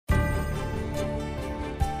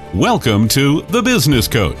Welcome to The Business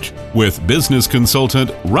Coach with business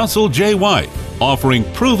consultant Russell J. White, offering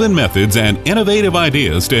proven methods and innovative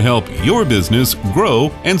ideas to help your business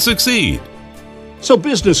grow and succeed. So,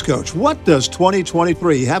 Business Coach, what does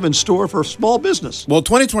 2023 have in store for small business? Well,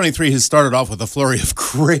 2023 has started off with a flurry of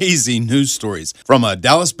crazy news stories. From a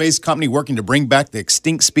Dallas-based company working to bring back the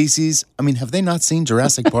extinct species, I mean, have they not seen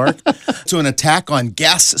Jurassic Park? To an attack on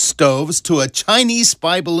gas stoves, to a Chinese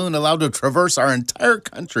spy balloon allowed to traverse our entire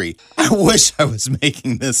country. I wish I was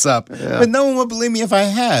making this up, but no one would believe me if I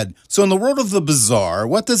had. So in the world of the bizarre,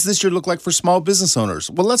 what does this year look like for small business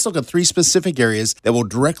owners? Well, let's look at 3 specific areas that will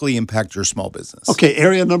directly impact your small business. Okay,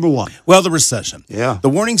 area number 1. Well, the recession. Yeah. The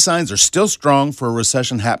warning signs are still strong for a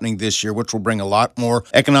recession happening this year, which will bring a lot more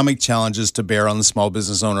economic challenges to bear on the small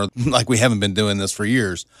business owner, like we haven't been doing this for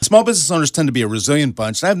years. Small business owners tend to be a resilient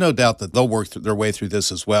bunch, and I have no doubt that they'll work their way through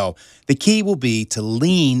this as well. The key will be to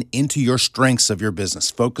lean into your strengths of your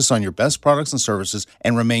business, focus on your best products and services,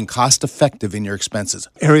 and remain cost-effective in your expenses.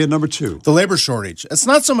 Area number 2. The labor shortage. It's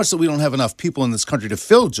not so much that we don't have enough people in this country to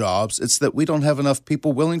fill jobs, it's that we don't have enough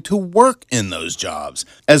people willing to work in those jobs.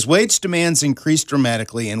 As wage demands increase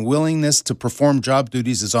dramatically and willingness to perform job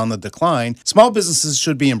duties is on the decline, small businesses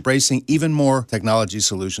should be embracing even more technology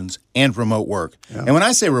solutions and remote work. Yeah. And when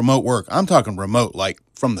I say remote work, I'm talking remote like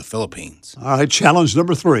from the Philippines. All right, challenge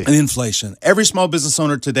number 3. And inflation. Every small business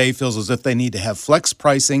owner today feels as if they need to have flex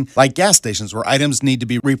pricing like gas stations where items need to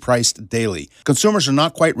be repriced daily. Consumers are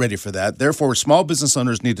not quite ready for that. Therefore, small business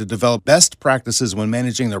owners need to develop best practices when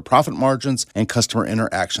managing their profit margins and customer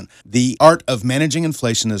interaction. The art of managing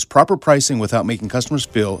inflation is proper pricing without making customers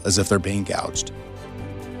feel as if they're being gouged.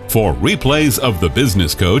 For replays of The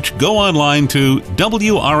Business Coach, go online to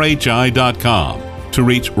WRHI.com. To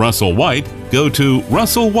reach Russell White, go to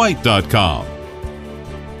russellwhite.com.